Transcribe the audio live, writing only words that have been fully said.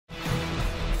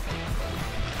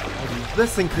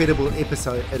This incredible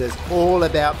episode, it is all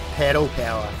about paddle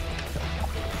power.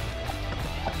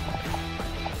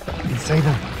 You can see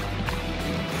them.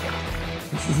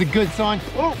 This is a good sign.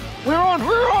 Oh, we're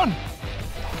on!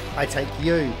 I take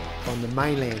you from the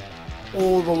mainland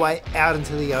all the way out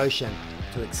into the ocean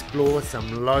to explore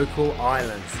some local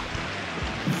islands.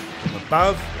 From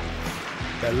above,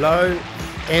 below,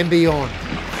 and beyond.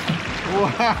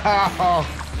 Wow!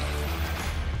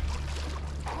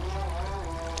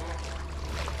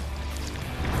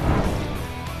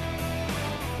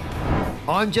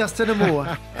 I'm Justin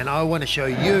Amore, and I want to show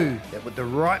you that with the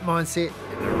right mindset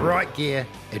and the right gear,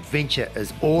 adventure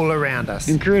is all around us.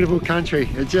 Incredible country.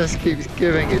 It just keeps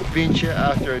giving adventure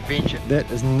after adventure. That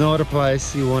is not a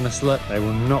place you want to slip. They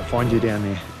will not find you down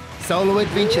there. Solo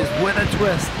adventures with a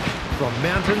twist, from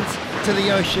mountains to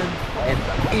the ocean and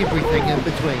everything in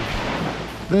between.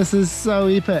 This is so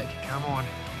epic. Come on.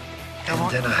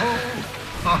 Dinner.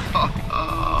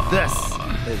 This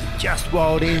is Just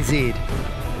Wild NZ.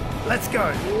 Let's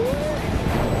go.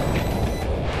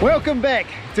 Welcome back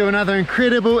to another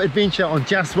incredible adventure on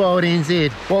Just Wild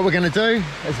NZ. What we're going to do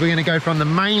is we're going to go from the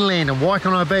mainland and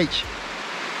Waikanae Beach.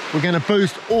 We're going to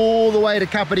boost all the way to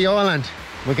Kapiti Island.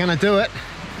 We're going to do it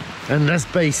in this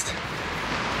beast.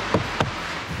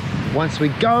 Once we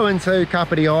go into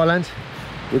Kapiti Island,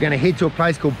 we're going to head to a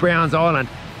place called Browns Island.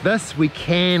 This we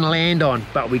can land on,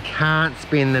 but we can't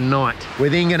spend the night. We're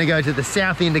then going to go to the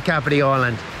south end of Kapiti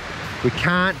Island. We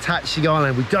can't touch the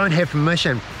island, we don't have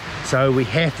permission. So we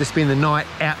have to spend the night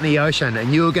out in the ocean,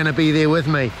 and you're gonna be there with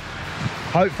me.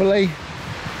 Hopefully,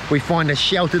 we find a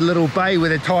sheltered little bay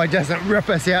where the tide doesn't rip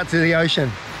us out to the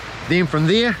ocean. Then from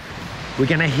there, we're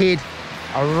gonna head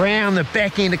around the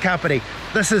back end of Kapiti.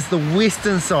 This is the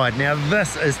western side. Now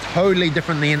this is totally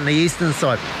different than the eastern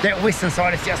side. That western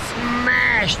side is just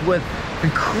smashed with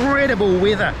incredible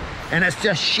weather, and it's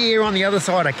just sheer on the other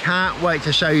side. I can't wait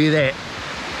to show you that.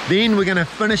 Then we're going to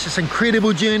finish this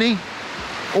incredible journey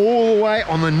all the way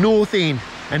on the north end,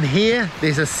 and here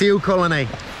there's a seal colony.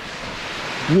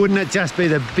 Wouldn't it just be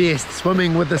the best,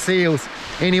 swimming with the seals?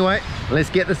 Anyway, let's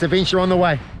get this adventure on the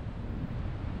way.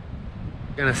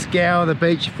 We're going to scour the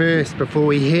beach first before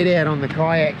we head out on the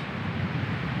kayak.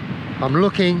 I'm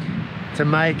looking to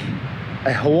make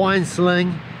a Hawaiian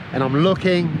sling, and I'm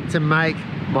looking to make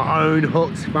my own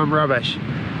hooks from rubbish.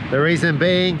 The reason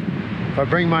being, if I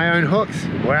bring my own hooks,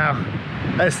 wow,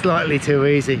 that's slightly too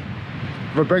easy.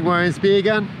 If I bring my own spear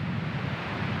gun,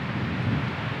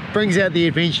 brings out the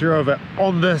adventure of it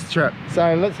on this trip.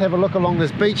 So let's have a look along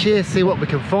this beach here, see what we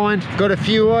can find. I've got a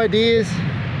few ideas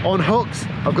on hooks,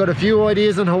 I've got a few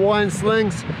ideas on Hawaiian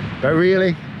slings, but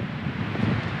really,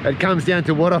 it comes down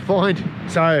to what I find.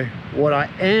 So what I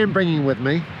am bringing with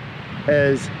me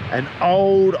is an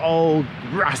old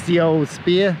rusty old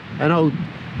spear, an old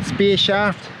spear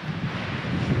shaft,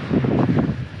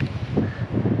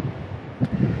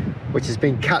 which has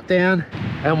been cut down.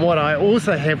 And what I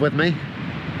also have with me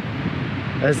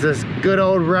is this good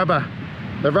old rubber,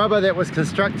 the rubber that was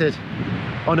constructed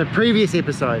on a previous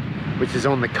episode, which is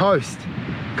on the coast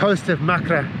of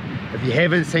Makra. If you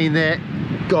haven't seen that,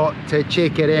 got to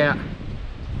check it out.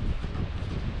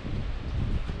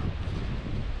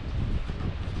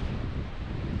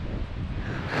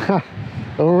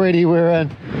 Already we're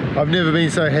in. I've never been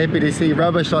so happy to see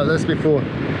rubbish like this before.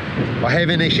 I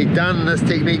haven't actually done this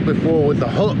technique before with the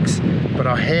hooks, but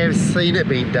I have seen it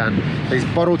being done. These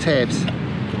bottle tabs,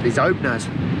 these openers,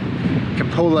 you can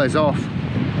pull those off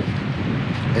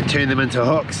and turn them into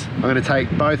hooks. I'm going to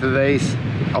take both of these,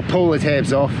 I'll pull the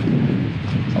tabs off,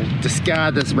 I'll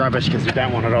discard this rubbish because we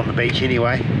don't want it on the beach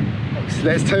anyway. So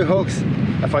that's two hooks,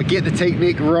 if I get the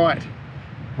technique right.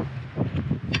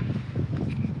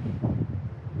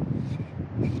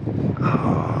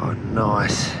 Oh,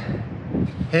 nice.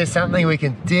 Here's something we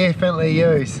can definitely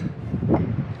use.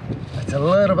 It's a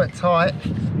little bit tight,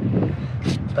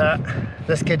 but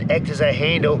this could act as a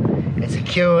handle and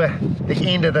secure the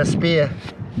end of the spear.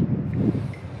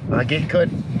 I get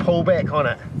good pull back on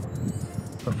it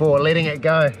before letting it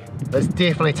go. Let's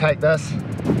definitely take this.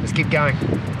 Let's keep going.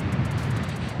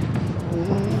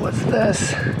 Ooh, what's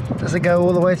this? Does it go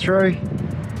all the way through?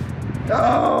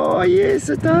 Oh yes,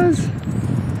 it does.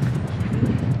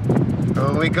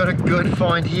 Oh, we got a good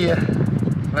find here.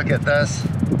 Look at this.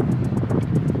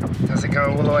 Does it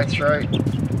go all the way through?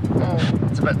 Oh,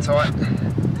 it's a bit tight.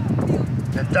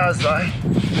 It does though.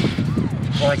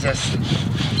 Why, just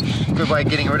good way of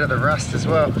getting rid of the rust as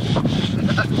well.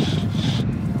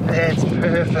 That's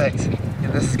perfect.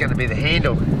 And this is going to be the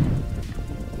handle.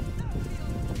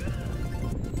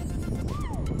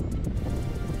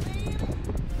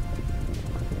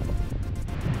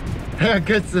 How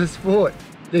good's this fort?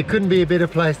 There couldn't be a better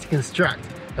place to construct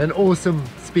an awesome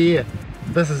spear.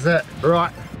 This is it.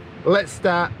 Right, let's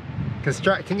start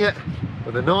constructing it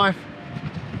with a knife,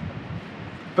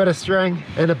 bit of string,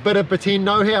 and a bit of pretend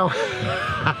know-how.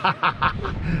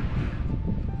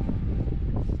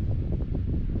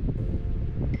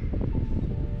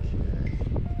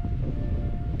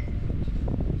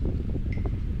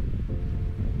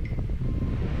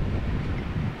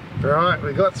 Right,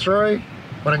 we got through.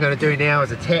 What I'm going to do now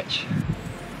is attach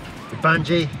the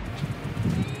bungee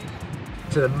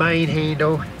to the main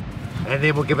handle, and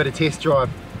then we'll give it a test drive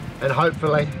and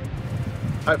hopefully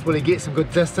get some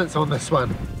good distance on this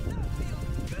one.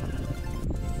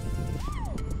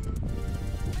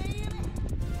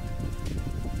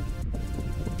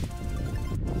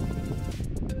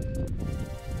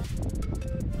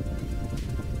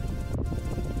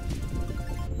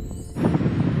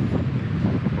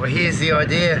 Well, here's the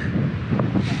idea.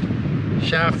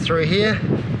 Shaft through here,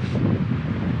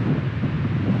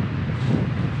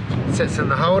 sits in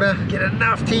the holder, get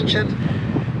enough tension,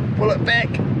 pull it back.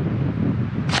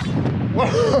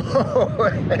 Whoa,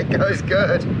 that goes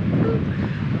good.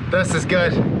 This is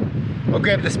good. I'll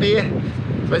grab the spear.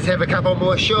 Let's have a couple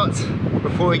more shots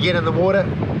before we get in the water,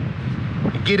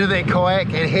 get in that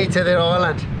kayak and head to that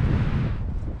island.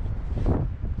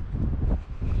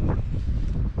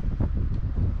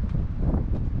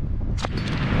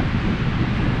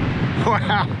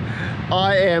 Wow,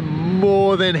 I am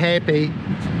more than happy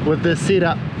with this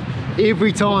setup.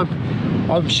 Every time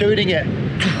I'm shooting it,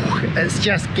 it's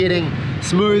just getting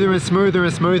smoother and smoother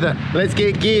and smoother. Let's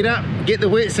get geared up, get the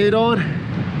wetsuit on,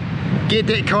 get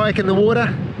that kayak in the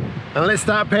water, and let's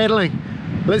start paddling.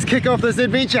 Let's kick off this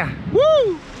adventure.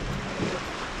 Woo!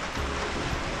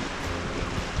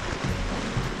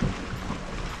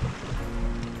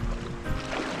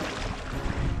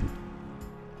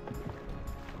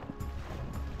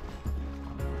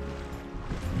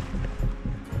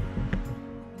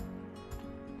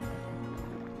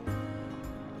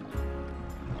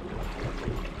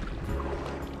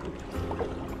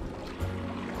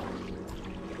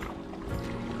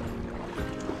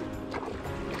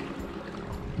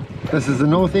 This is the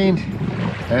north end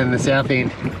and the south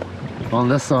end on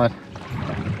this side.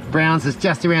 Browns is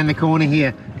just around the corner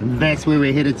here, and that's where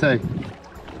we're headed to.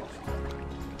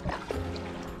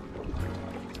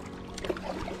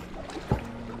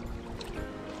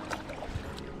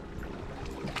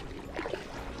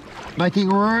 Making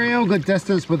real good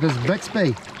distance with this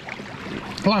Bixby.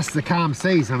 Plus the calm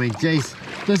seas. I mean, geez,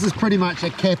 this is pretty much a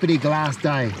Kapiti glass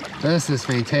day. This is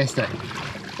fantastic.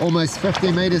 Almost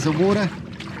 50 meters of water.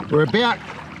 We're about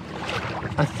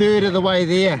a third of the way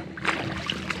there,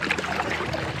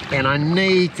 and I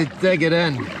need to dig it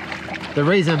in. The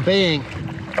reason being,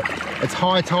 it's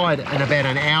high tide in about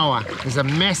an hour. There's a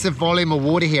massive volume of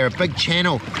water here, a big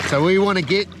channel. So we want to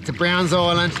get to Browns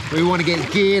Island, we want to get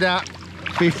geared up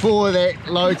before that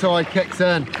low tide kicks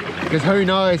in, because who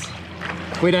knows,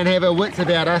 if we don't have our wits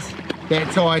about us,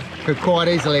 that tide could quite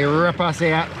easily rip us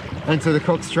out into the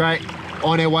Cook Strait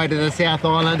on our way to the South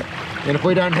Island. And if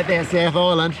we don't hit that South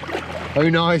Island,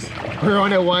 who knows, we're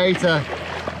on our way to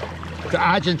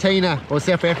Argentina or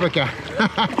South Africa.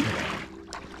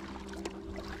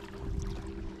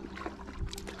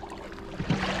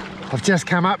 I've just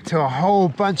come up to a whole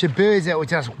bunch of birds that were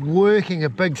just working a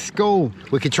big school.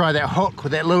 We could try that hook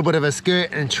with that little bit of a skirt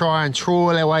and try and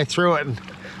trawl our way through it, and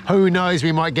who knows,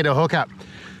 we might get a hook up.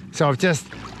 So I've just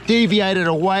deviated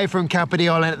away from Kapiti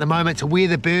Island at the moment to where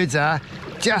the birds are,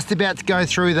 just about to go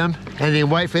through them and then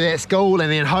wait for that school,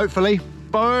 and then hopefully,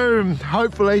 boom,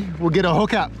 hopefully we'll get a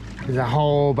hook up. There's a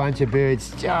whole bunch of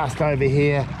birds just over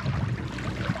here.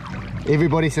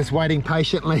 Everybody's just waiting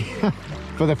patiently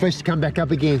for the fish to come back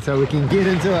up again so we can get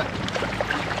into it.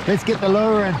 Let's get the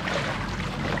lure in.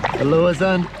 The lure's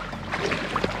in.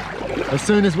 As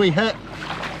soon as we hit,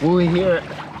 we'll hear it.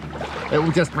 It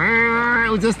will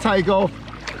just take off.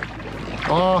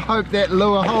 Oh, I hope that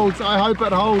lure holds. I hope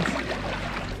it holds.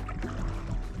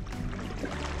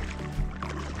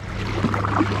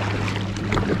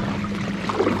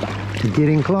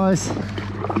 Getting close.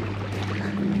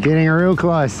 Getting real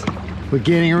close. We're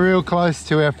getting real close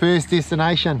to our first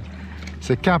destination.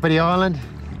 So Kapiti Island,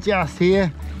 just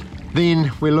here.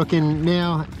 Then we're looking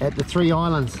now at the 3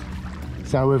 islands.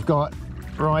 So we've got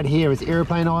right here is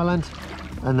Aeroplane Island,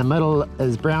 in the middle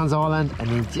is Browns Island, and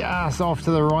then just off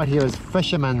to the right here is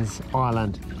Fisherman's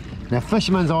Island. Now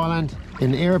Fisherman's Island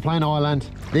and Aeroplane Island,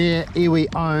 they're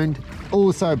iwi owned.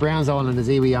 Also Browns Island is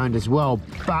iwi owned as well,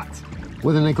 but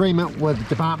with an agreement with the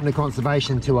Department of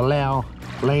Conservation to allow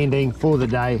landing for the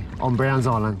day on Browns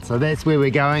Island. So that's where we're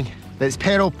going. Let's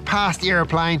paddle past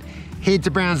Aeroplane, head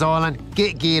to Browns Island,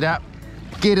 get geared up,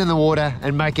 get in the water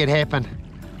and make it happen.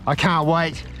 I can't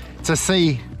wait to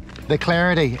see the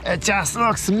clarity. It just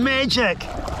looks magic.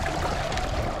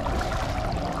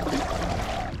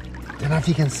 Don't know if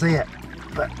you can see it,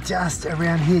 but just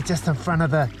around here, just in front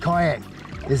of the kayak,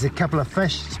 there's a couple of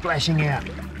fish splashing out.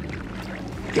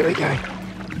 There we go. You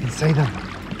can see them.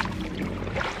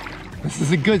 This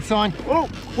is a good sign. Oh,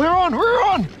 we're on, we're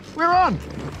on, we're on.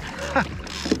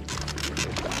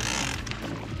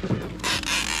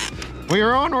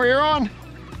 We're on, we're on.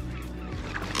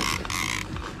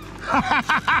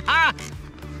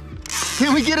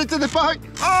 Can we get it to the boat?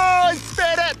 Oh, I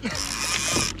spat it.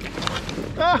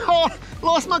 Oh,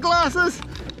 lost my glasses.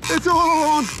 It's all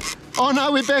on. Oh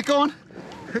no, we're back on.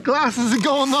 The glasses are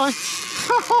gone though.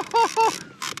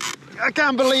 I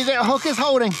can't believe that hook is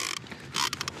holding.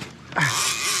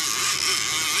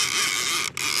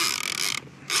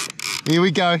 Here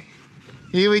we go.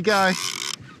 Here we go.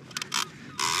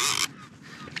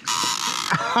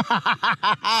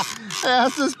 How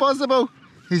is this possible?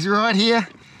 He's right here.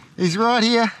 He's right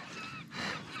here.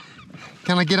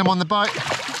 Can I get him on the boat?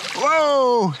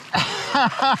 Whoa!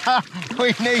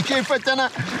 We need you for dinner.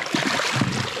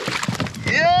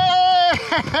 Yeah!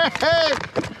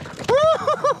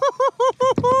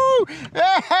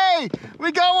 Hey!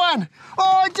 We got one!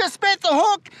 Oh, it just spat the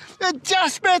hook! It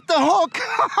just spat the hook!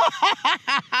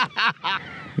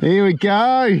 Here we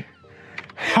go!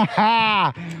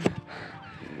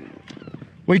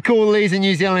 We call these in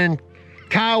New Zealand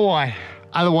kawai,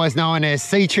 otherwise known as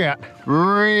sea trout.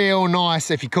 Real nice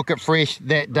if you cook it fresh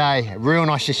that day. Real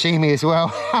nice sashimi as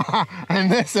well. And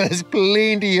this is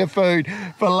plenty of food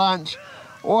for lunch.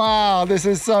 Wow, this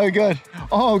is so good.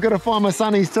 Oh, I've got to find my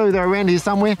sunnies too. They're around here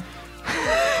somewhere.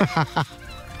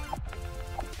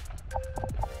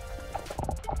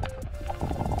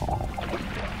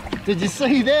 Did you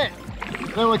see that?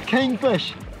 There were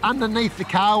kingfish underneath the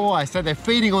kawai, so they're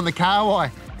feeding on the kawai.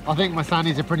 I think my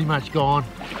sunnies are pretty much gone.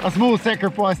 A small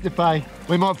sacrifice to pay.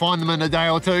 We might find them in a day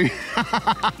or two.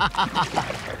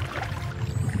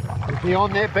 We'll be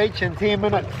on that beach in 10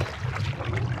 minutes.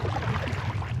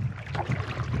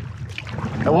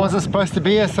 It wasn't supposed to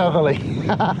be a southerly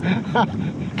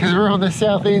because we're on the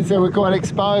south end, so we're quite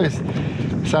exposed.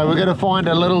 So we're going to find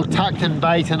a little tucked in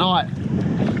bay tonight,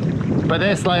 but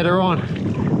that's later on.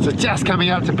 So just coming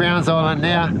up to Browns Island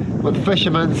now with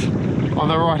fishermen's on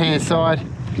the right hand side.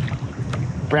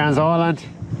 Browns Island,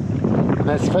 and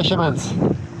that's fishermen's.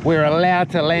 We're allowed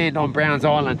to land on Browns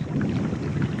Island.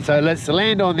 So let's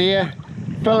land on there,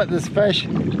 fillet this fish,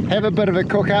 have a bit of a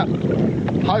cook up.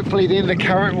 Hopefully then the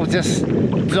current will just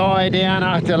die down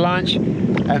after lunch,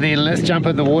 and then let's jump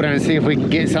in the water and see if we can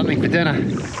get something for dinner.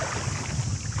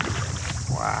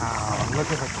 Wow,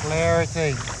 look at the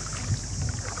clarity.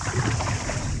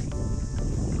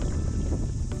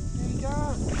 There you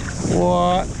go.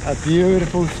 What a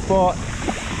beautiful spot.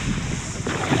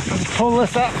 Let's pull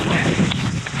this up.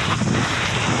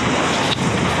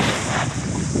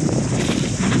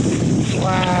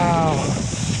 Wow,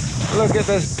 look at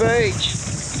this beach.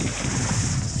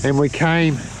 And we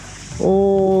came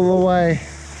all the way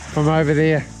from over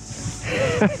there.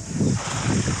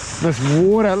 This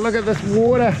water, look at this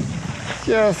water,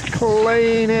 just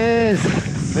clean as.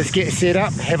 Let's get set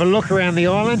up, have a look around the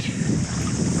island,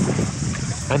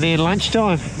 and then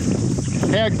lunchtime.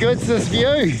 How good's this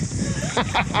view?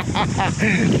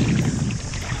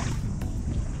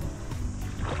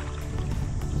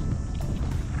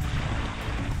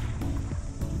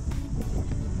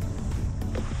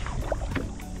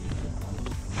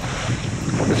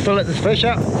 Let's fillet this fish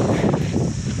up.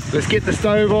 Let's get the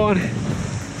stove on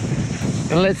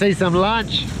and let's eat some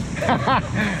lunch.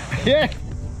 Yeah.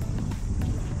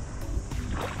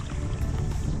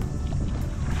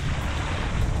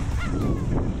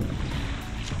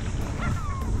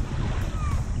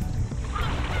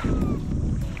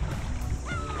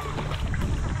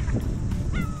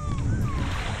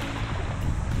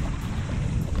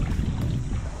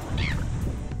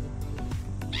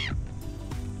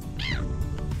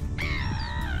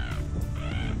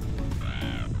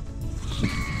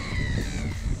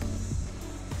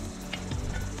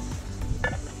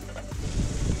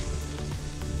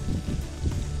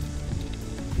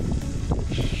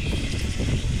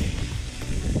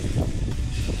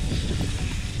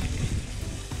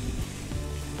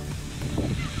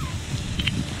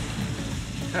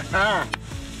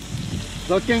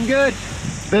 Looking good.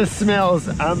 This smells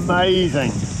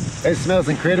amazing. It smells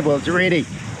incredible. It's ready.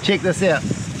 Check this out.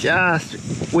 Just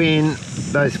when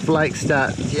those flakes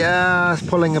start just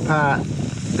pulling apart,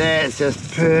 that's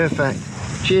just perfect.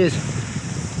 Cheers.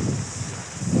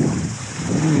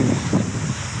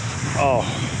 Oh,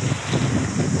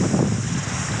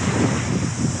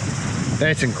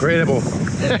 that's incredible.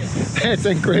 That's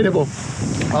incredible.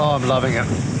 Oh, I'm loving it.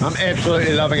 I'm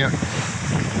absolutely loving it.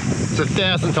 It's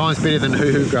 1,000 times better than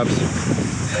hoo-hoo grubs.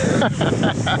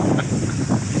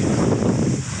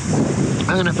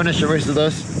 I'm gonna finish the rest of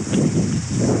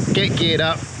this, get geared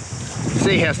up,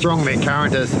 see how strong that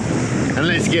current is, and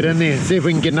let's get in there and see if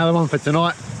we can get another one for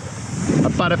tonight. A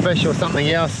butterfish or something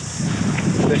else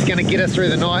that's gonna get us through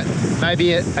the night,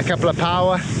 maybe a couple of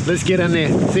paua. Let's get in there,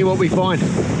 see what we find.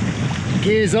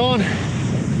 Gears on,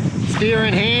 steer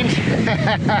in hand.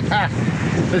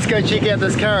 Let's go check out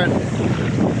this current.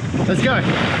 Let's go.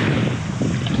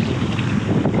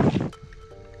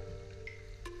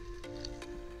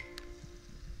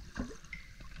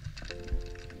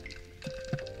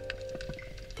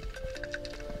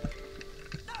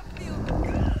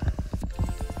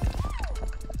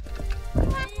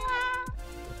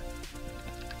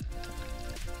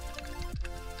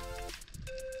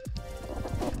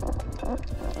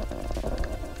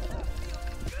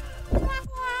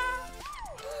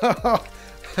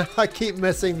 I keep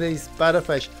missing these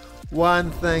butterfish. One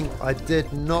thing I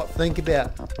did not think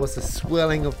about was the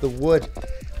swelling of the wood.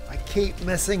 I keep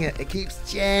missing it. It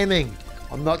keeps jamming.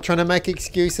 I'm not trying to make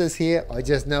excuses here. I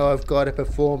just know I've got to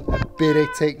perform a better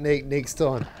technique next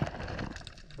time.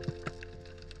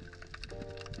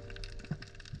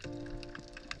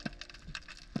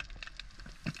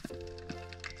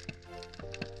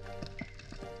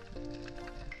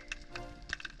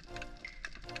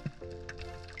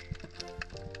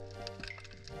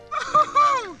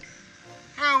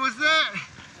 How was that?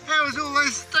 How was all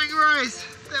those stingrays?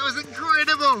 That was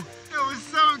incredible. That was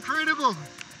so incredible.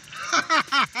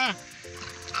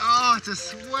 Oh, to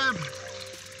swim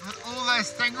with all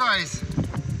those stingrays.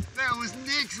 That was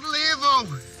next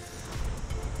level.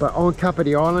 But on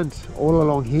Kapiti Island, all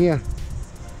along here,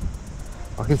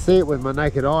 I can see it with my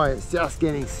naked eye. It's just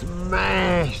getting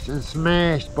smashed and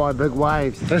smashed by big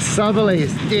waves. The southerly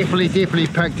is definitely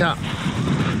picked up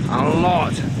a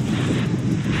lot.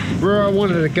 Where I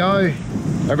wanted to go,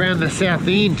 around the south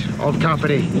end of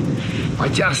Kapiti, I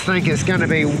just think it's going to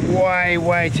be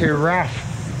way too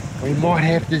rough. We might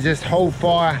have to just hold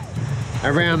fire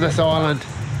around this island.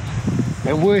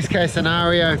 And worst case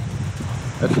scenario,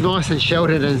 it's nice and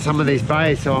sheltered in some of these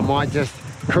bays, so I might just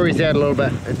cruise out a little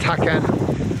bit and tuck in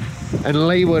and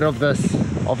leeward of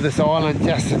this island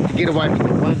just to get away from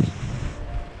the wind.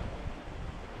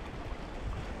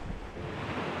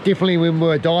 Definitely when we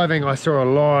were diving, I saw a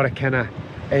lot of kinna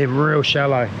and real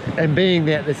shallow. And being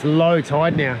that it's low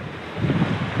tide now,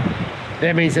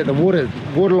 that means that the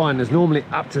waterline is normally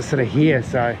up to sort of here.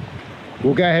 So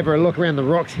we'll go have a look around the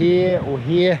rocks here or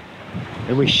here,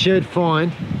 and we should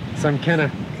find some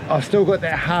kinda. I've still got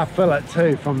that half fillet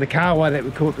too from the kahwa that we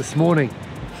caught this morning.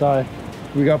 So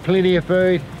we got plenty of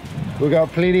food, we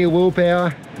got plenty of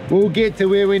willpower. We'll get to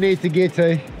where we need to get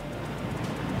to,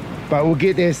 but we'll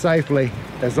get there safely.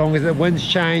 As long as the wind's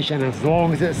changed and as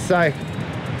long as it's safe.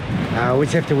 We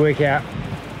just have to work out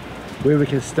where we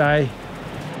can stay.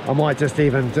 I might just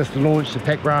launch the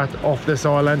pack raft off this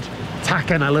island, tuck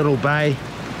in a little bay.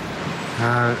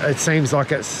 It seems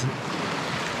like it's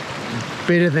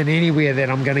better than anywhere that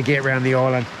I'm going to get around the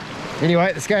island.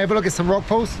 Anyway, let's go have a look at some rock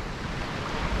pools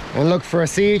and look for a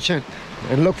sea urchin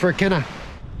and look for a kinna.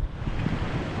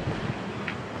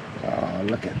 Oh,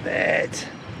 look at that.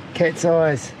 Cat's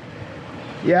eyes.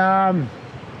 Yum.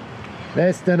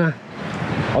 That's dinner.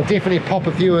 I'll definitely pop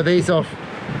a few of these off.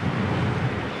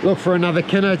 Look for another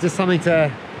kinna, just something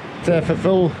to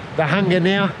fulfill the hunger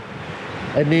now.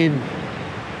 And then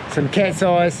some cat's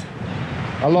eyes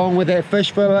along with that fish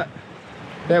fillet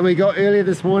that we got earlier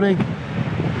this morning.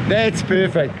 That's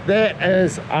perfect. That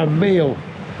is a meal.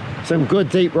 Some good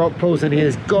deep rock pools in here.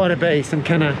 There's got to be some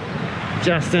kinna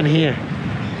just in here.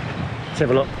 Let's have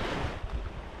a look.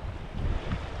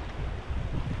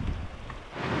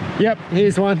 Yep,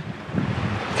 here's one.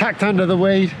 Tucked under the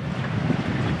weed.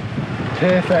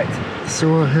 Perfect.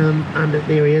 Saw him under,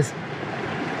 there he is.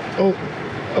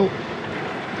 Oh.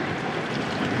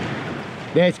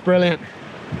 That's brilliant.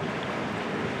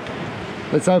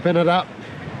 Let's open it up.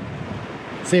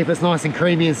 See if it's nice and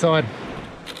creamy inside.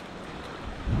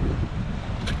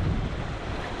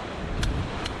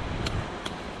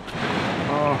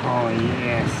 Oh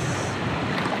yes.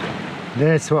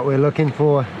 That's what we're looking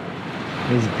for.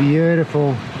 This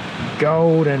beautiful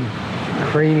golden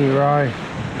creamy roe.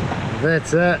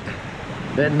 That's it.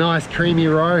 That nice creamy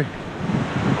roe.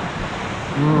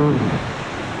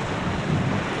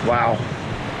 Wow.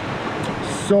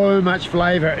 So much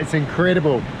flavour, it's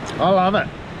incredible. I love it.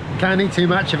 Can't eat too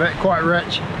much of it, quite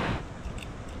rich.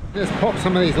 Let's pop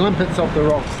some of these limpets off the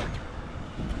rocks.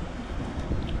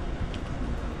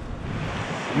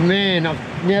 Man,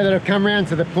 now that I've come around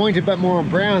to the point a bit more on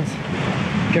browns,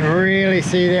 you can really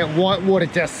see that white water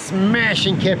just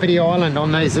smashing Kapiti Island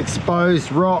on these exposed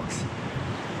rocks.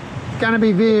 It's going to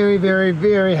be very, very,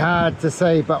 very hard to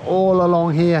see, but all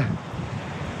along here,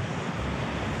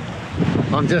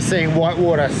 I'm just seeing white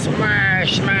water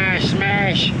smash, smash,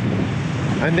 smash.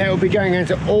 And that will be going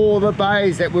into all the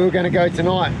bays that we were going to go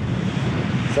tonight.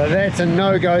 So that's a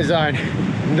no-go zone.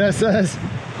 This is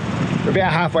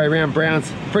about halfway around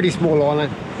Browns, pretty small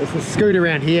island. Let's just scoot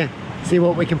around here, see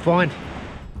what we can find.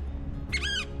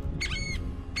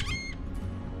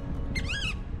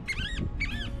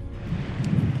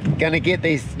 Gonna get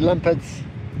these limpets,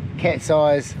 cat's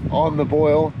eyes on the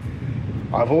boil.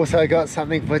 I've also got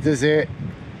something for dessert.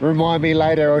 Remind me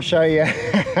later, I'll show you.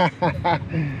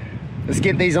 Let's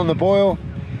get these on the boil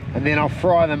and then I'll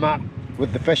fry them up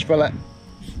with the fish fillet.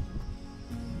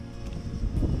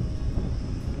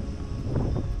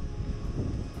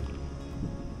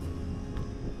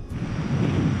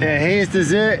 Now here's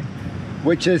dessert,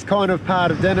 which is kind of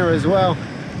part of dinner as well.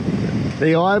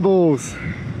 The eyeballs.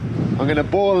 I'm going to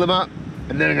boil them up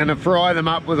and then I'm going to fry them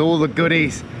up with all the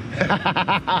goodies.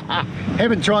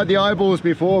 Haven't tried the eyeballs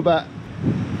before, but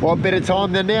what better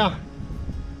time than now?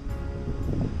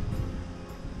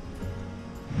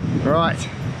 Right,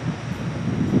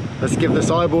 let's give this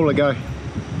eyeball a go.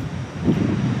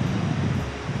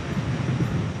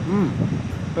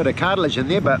 Bit of cartilage in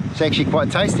there, but it's actually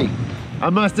quite tasty. I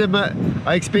must admit,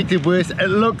 I expected worse. It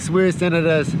looks worse than it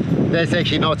is. That's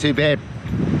actually not too bad.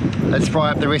 Let's fry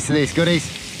up the rest of these goodies.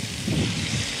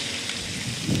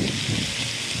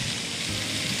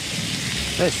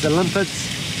 That's the limpets.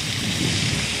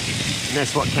 And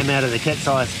that's what came out of the cat's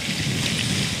eyes.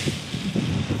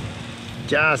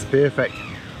 Just perfect.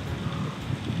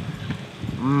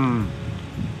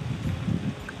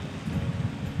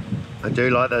 I do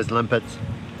like those limpets.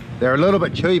 They're a little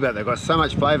bit chewy, but they've got so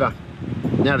much flavour.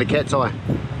 Now the cat's eye.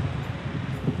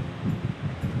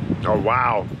 Oh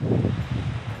wow.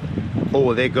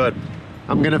 Oh, they're good.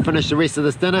 I'm going to finish the rest of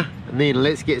this dinner and then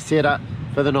let's get set up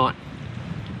for the night.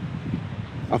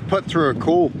 I've put through a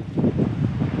call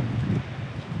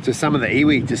to some of the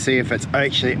iwi to see if it's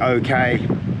actually okay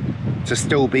to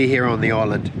still be here on the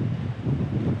island.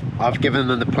 I've given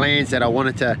them the plans that I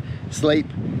wanted to sleep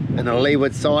in the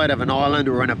leeward side of an island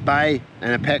or in a bay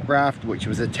in a pack raft which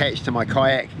was attached to my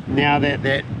kayak. Now that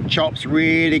that chop's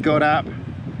really got up,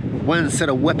 wind's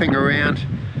sort of whipping around,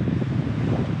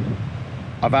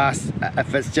 I've asked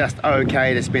if it's just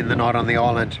okay to spend the night on the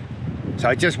island.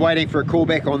 So just waiting for a call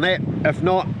back on that. If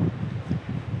not,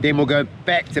 then we'll go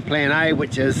back to plan A,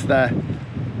 which is the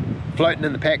floating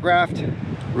in the pack raft.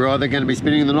 We're either going to be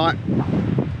spending the night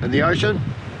in the ocean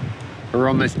or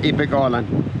on this epic island.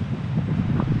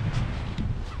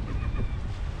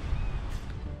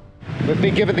 We've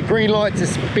been given the green light to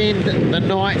spend the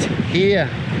night here.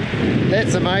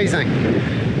 That's amazing.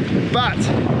 But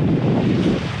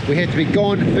we have to be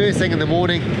gone first thing in the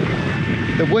morning.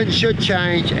 The wind should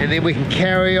change and then we can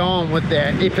carry on with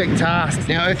that epic task.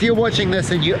 Now if you're watching this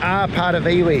and you are part of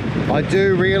iwi, I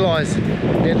do realise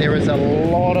that there is a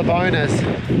lot of owners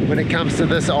when it comes to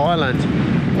this island,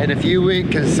 and if you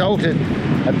weren't consulted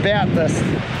about this,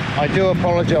 I do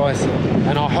apologise,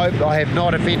 and I hope I have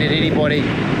not offended anybody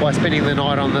by spending the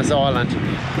night on this island.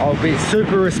 I'll be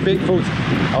super respectful.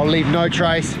 I'll leave no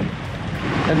trace.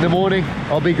 In the morning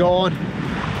I'll be gone,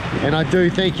 and I do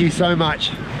thank you so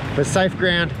much for safe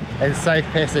ground and safe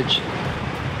passage.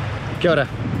 Kia ora.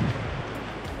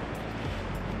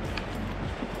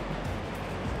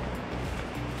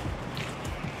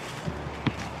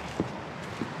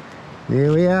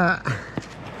 There we are.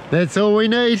 That's all we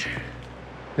need.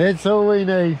 That's all we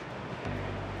need.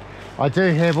 I do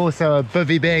have also a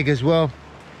bivvy bag as well,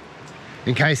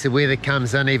 in case the weather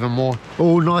comes in even more.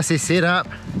 All nicely set up.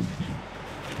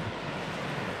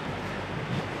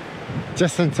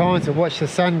 Just in time to watch the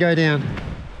sun go down.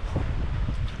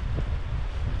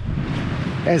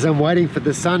 As I'm waiting for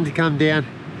the sun to come down,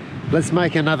 let's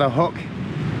make another hook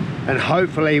and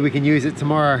hopefully we can use it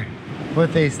tomorrow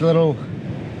with these little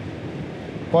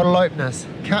bottle openers.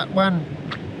 Cut one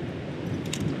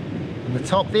on the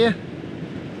top there,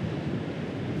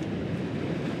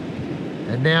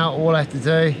 and now all I have to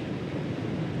do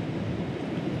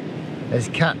is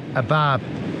cut a barb.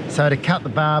 So to cut the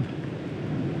barb,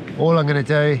 all I'm going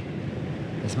to do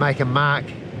is make a mark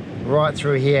right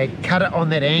through here, cut it on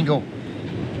that angle,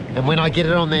 and when I get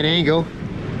it on that angle,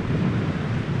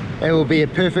 it will be a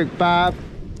perfect barb.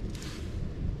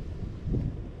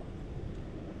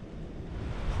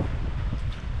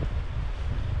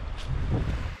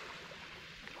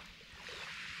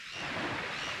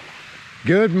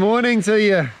 Good morning to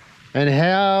you. And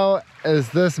how is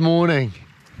this morning?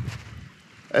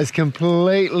 It's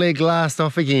completely glassed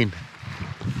off again.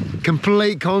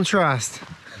 Complete contrast.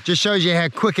 Just shows you how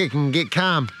quick it can get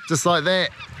calm, just like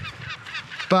that.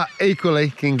 But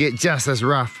equally can get just as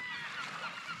rough.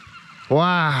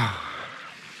 Wow.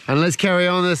 And let's carry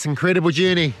on this incredible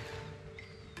journey.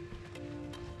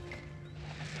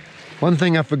 One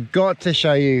thing I forgot to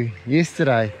show you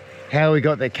yesterday, how we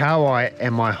got the kawai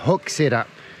and my hook setup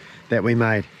that we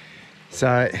made.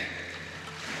 So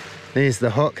there's the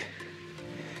hook,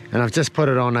 and I've just put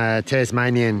it on a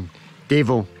Tasmanian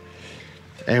devil.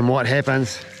 And what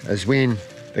happens is when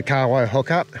the kawai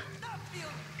hook up,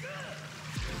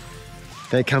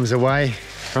 that comes away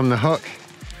from the hook.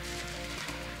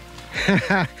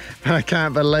 I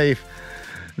can't believe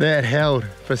that held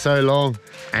for so long.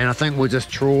 And I think we'll just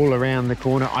trawl around the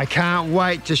corner. I can't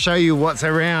wait to show you what's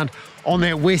around on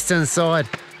that western side.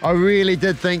 I really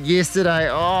did think yesterday,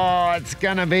 oh, it's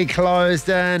gonna be closed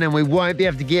in and we won't be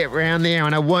able to get around there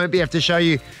and I won't be able to show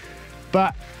you.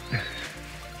 But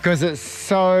because it's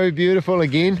so beautiful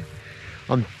again,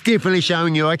 I'm definitely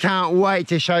showing you. I can't wait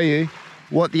to show you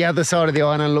what the other side of the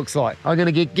island looks like. I'm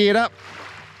gonna get geared up,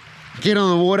 get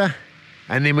on the water,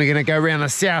 and then we're gonna go around the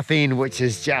south end, which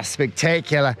is just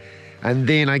spectacular. And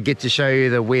then I get to show you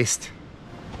the west.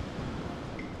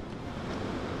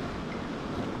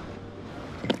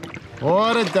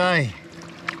 What a day.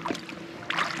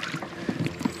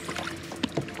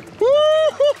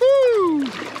 Woo-hoo-hoo.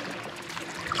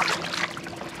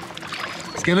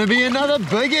 It's gonna be another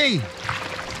biggie.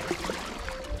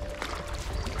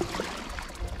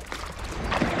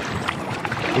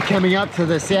 We're coming up to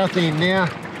the south end now.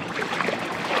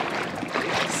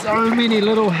 So many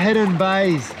little hidden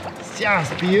bays. It's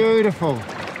just beautiful.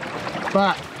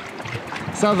 But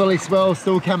southerly swell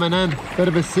still coming in, bit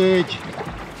of a surge.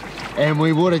 And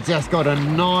we would have just got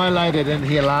annihilated in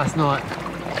here last night.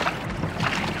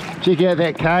 Check out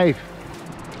that cave.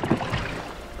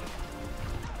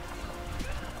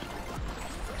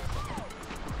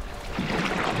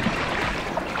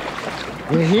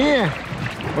 We're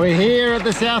here at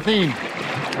the south end,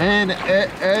 and it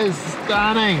is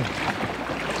stunning.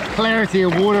 Clarity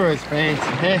of water is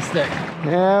fantastic.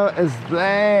 How is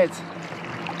that?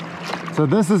 So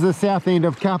this is the south end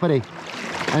of Kapiti,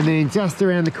 and then just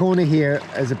around the corner here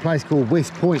is a place called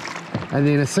West Point. And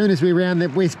then as soon as we round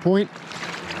that West Point,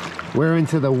 we're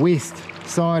into the west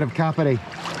side of Kapiti.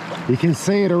 You can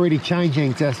see it already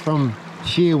changing just from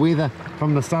sheer weather,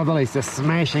 from the southerlies just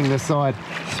smashing the side.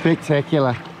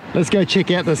 Spectacular. Let's go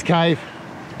check out this cave.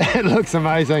 It looks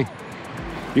amazing.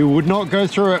 You would not go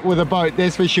through it with a boat,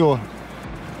 that's for sure.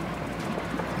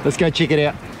 Let's go check it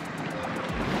out.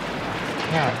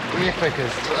 How epic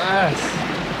is this?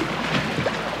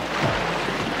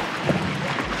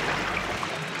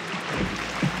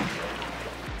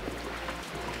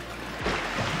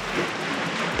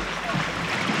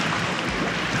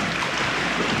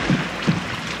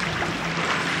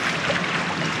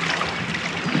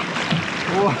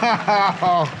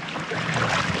 Wow,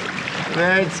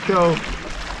 that's cool.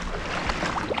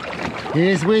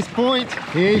 Here's West Point,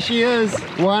 here she is.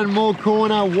 One more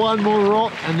corner, one more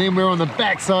rock, and then we're on the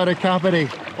back side of Kapiti,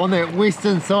 on that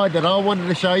western side that I wanted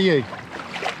to show you.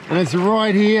 And it's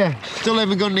right here. Still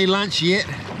haven't got any lunch yet,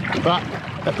 but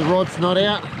if the rod's not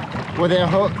out with our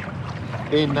hook,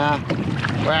 then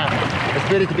wow, it's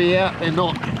better to be out than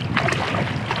not.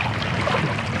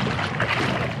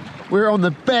 We're on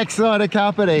the back side of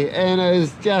Kapiti, and it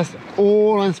is just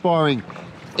awe-inspiring.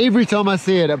 Every time I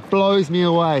see it, it blows me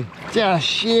away. Just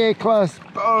sheer cliffs,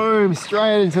 boom,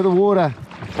 straight into the water.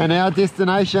 And our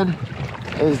destination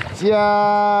is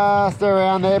just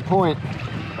around that point.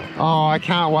 Oh, I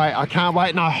can't wait,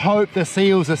 and I hope the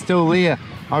seals are still there.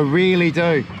 I really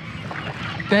do.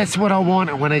 That's what I want.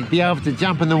 I want to be able to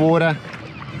jump in the water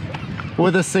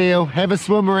with a seal, have a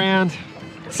swim around,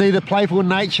 see the playful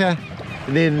nature,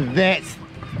 and then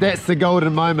that's the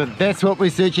golden moment. That's what we're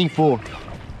searching for.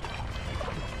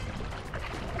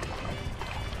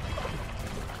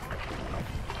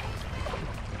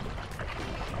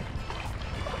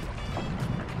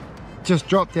 Just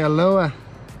dropped our lure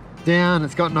down,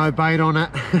 it's got no bait on it,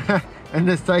 and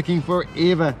it's taking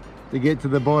forever to get to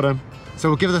the bottom. So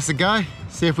we'll give this a go,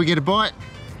 see if we get a bite.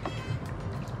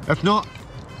 If not,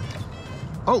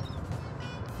 oh,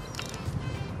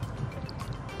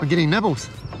 I'm getting nibbles.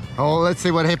 Oh, let's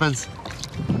see what happens.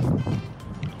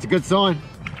 It's a good sign.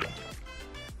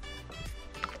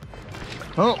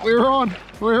 Oh, we're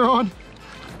on.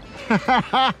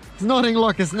 It's nodding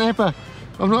like a snapper.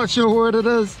 I'm not sure what it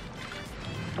is,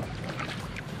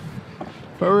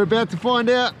 but we're about to find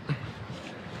out.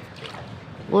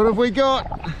 What have we got?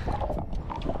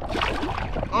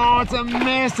 Oh, it's a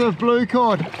massive blue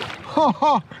cod.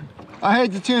 I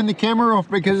had to turn the camera off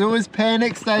because it was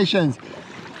panic stations.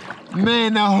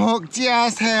 Man, the hook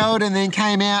just held and then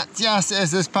came out just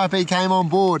as this puppy came on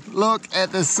board. Look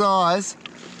at the size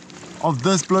of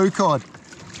this blue cod.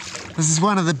 This is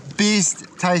one of the best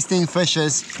tasting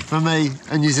fishes for me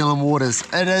in New Zealand waters.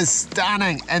 It is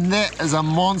stunning, and that is a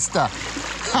monster.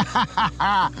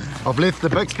 I've left the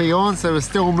Bixby on, so we're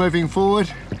still moving forward.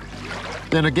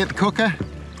 Then I get the cooker,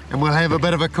 and we'll have a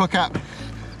bit of a cook up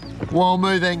while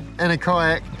moving in a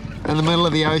kayak in the middle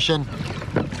of the ocean,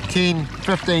 10,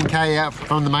 15k out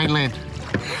from the mainland.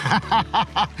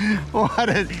 What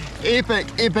an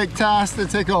epic task to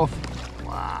tick off.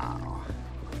 Wow.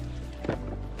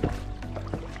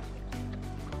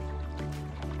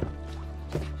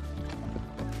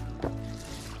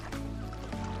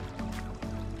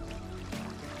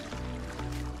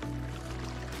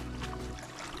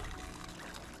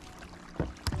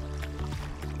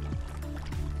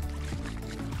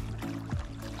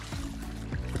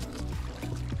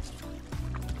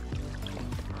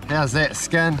 How's that?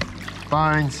 Skin,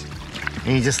 bones,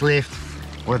 and you're just left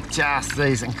with just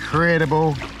these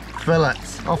incredible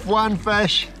fillets of one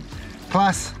fish,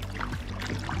 plus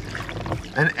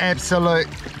an absolute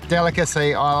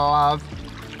delicacy I love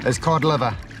is cod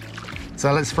liver.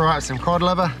 So let's fry up some cod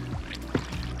liver,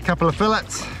 a couple of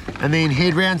fillets, and then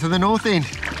head round to the north end.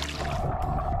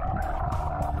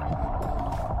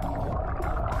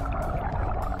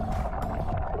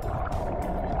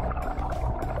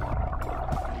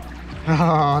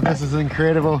 Oh, this is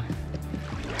incredible.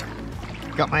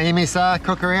 Got my MSR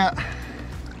cooker out.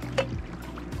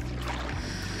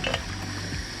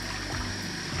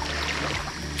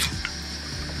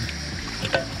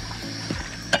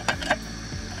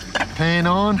 Pan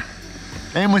on,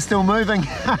 and we're still moving.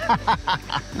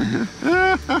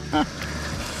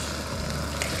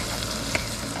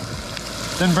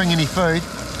 Didn't bring any food,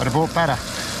 but I brought butter.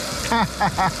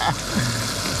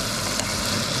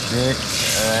 Check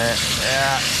that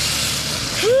out.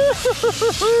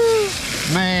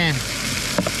 Man,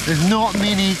 there's not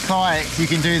many kayaks you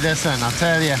can do this in, I'll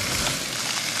tell you.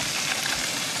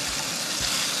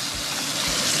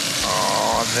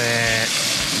 Oh, that,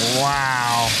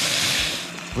 wow.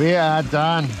 We are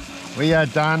done. We are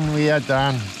done, we are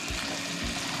done.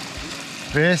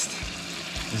 First,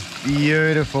 this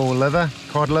beautiful liver,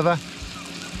 cod liver.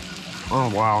 Oh,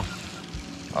 wow.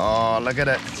 Oh, look at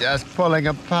it, just pulling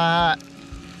apart.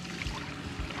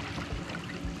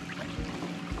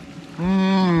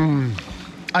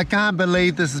 I can't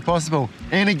believe this is possible.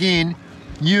 And again,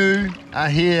 you are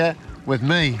here with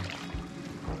me.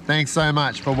 Thanks so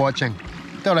much for watching.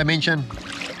 Thought I mention,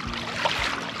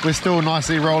 we're still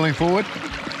nicely rolling forward.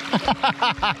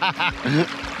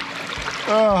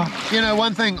 Oh, you know,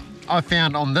 one thing I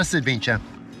found on this adventure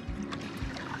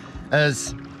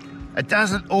is it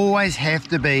doesn't always have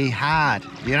to be hard.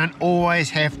 You don't always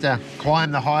have to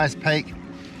climb the highest peak,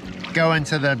 go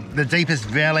into the deepest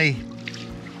valley.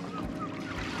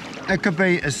 It could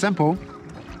be as simple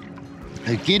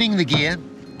as getting the gear,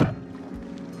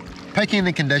 picking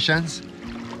the conditions,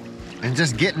 and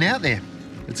just getting out there.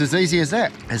 It's as easy as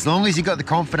that. As long as you've got the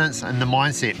confidence and the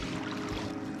mindset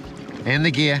and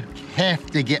the gear, have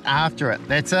to get after it.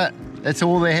 That's it. That's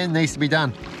all that needs to be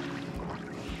done.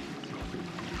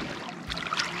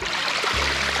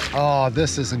 Oh,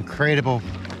 this is incredible.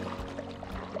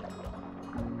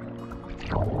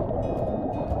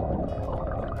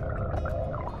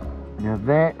 Now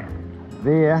that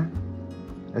there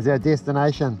is our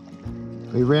destination.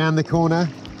 We round the corner.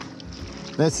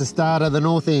 That's the start of the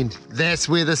north end. That's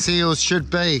where the seals should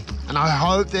be. And I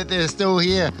hope that they're still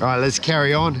here. All right, let's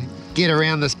carry on. Get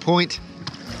around this point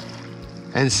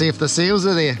and see if the seals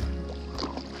are there.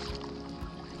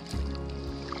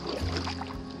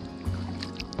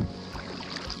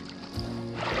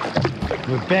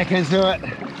 We're back into it.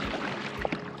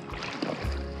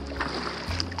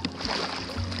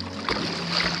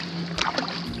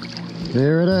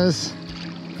 There it is,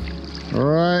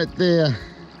 right there.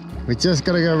 We just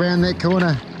got to go around that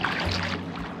corner.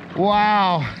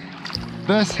 Wow,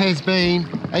 this has been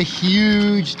a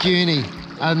huge journey,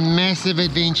 a massive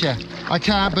adventure. I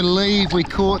can't believe we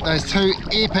caught those two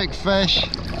epic fish.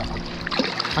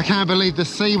 I can't believe the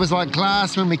sea was like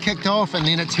glass when we kicked off, and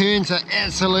then it turned to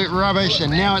absolute rubbish,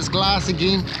 and now it's glass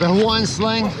again. The Hawaiian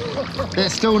sling,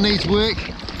 that still needs work,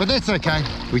 but that's okay.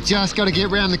 We just got to get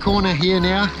around the corner here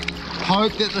now.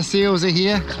 Hope that the seals are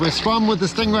here. We've swum with the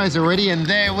stingrays already, and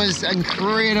that was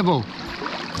incredible.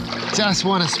 Just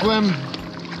want to swim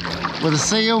with a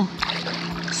seal,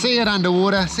 see it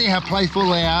underwater, see how playful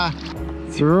they are.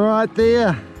 It's right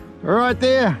there, right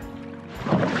there.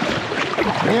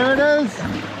 Here it is,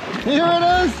 here it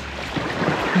is.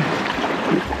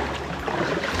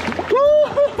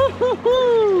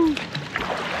 Woo-hoo-hoo-hoo.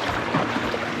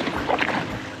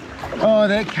 Oh,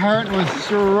 that current was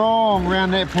strong around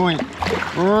that point,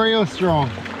 real strong.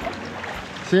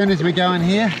 As soon as we go in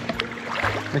here,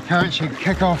 the current should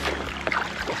kick off.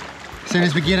 As soon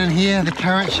as we get in here, the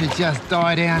current should just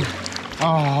die down.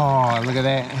 Oh, look at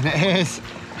that, and it is.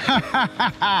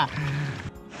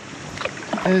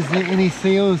 Is there any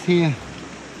seals here?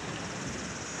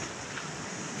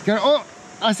 Let's go. Oh,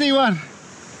 I see one.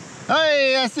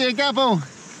 Hey, I see a couple.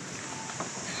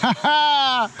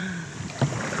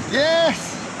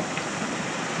 Yes!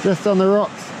 Just on the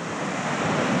rocks.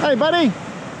 Hey, buddy.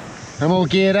 I'm all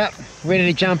geared up, ready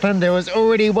to jump in. There was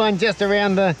already one just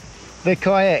around the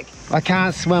kayak. I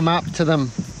can't swim up to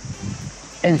them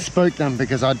and spook them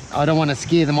because I don't want to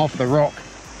scare them off the rock.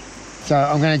 So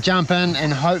I'm going to jump in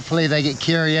and hopefully they get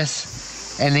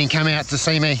curious and then come out to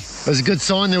see me. It was a good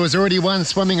sign. There was already one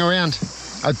swimming around.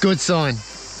 A good sign.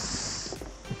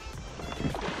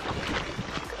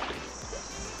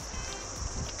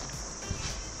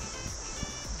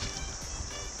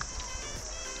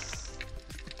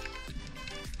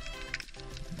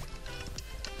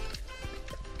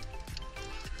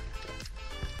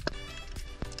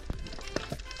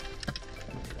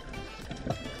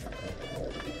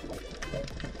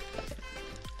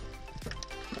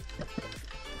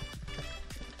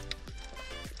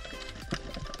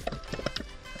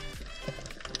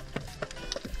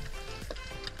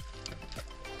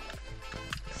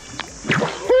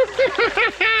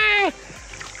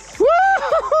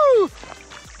 Woo!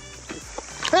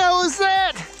 How was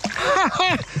that?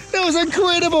 That was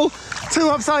incredible. 2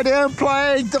 upside down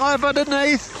playing, dive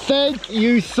underneath. Thank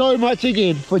you so much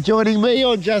again for joining me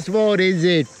on Just Wild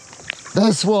NZ.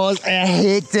 This was a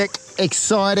hectic,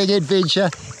 exciting adventure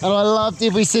and I loved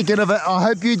every second of it. I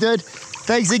hope you did.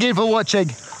 Thanks again for watching.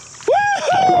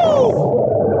 Woo-hoo!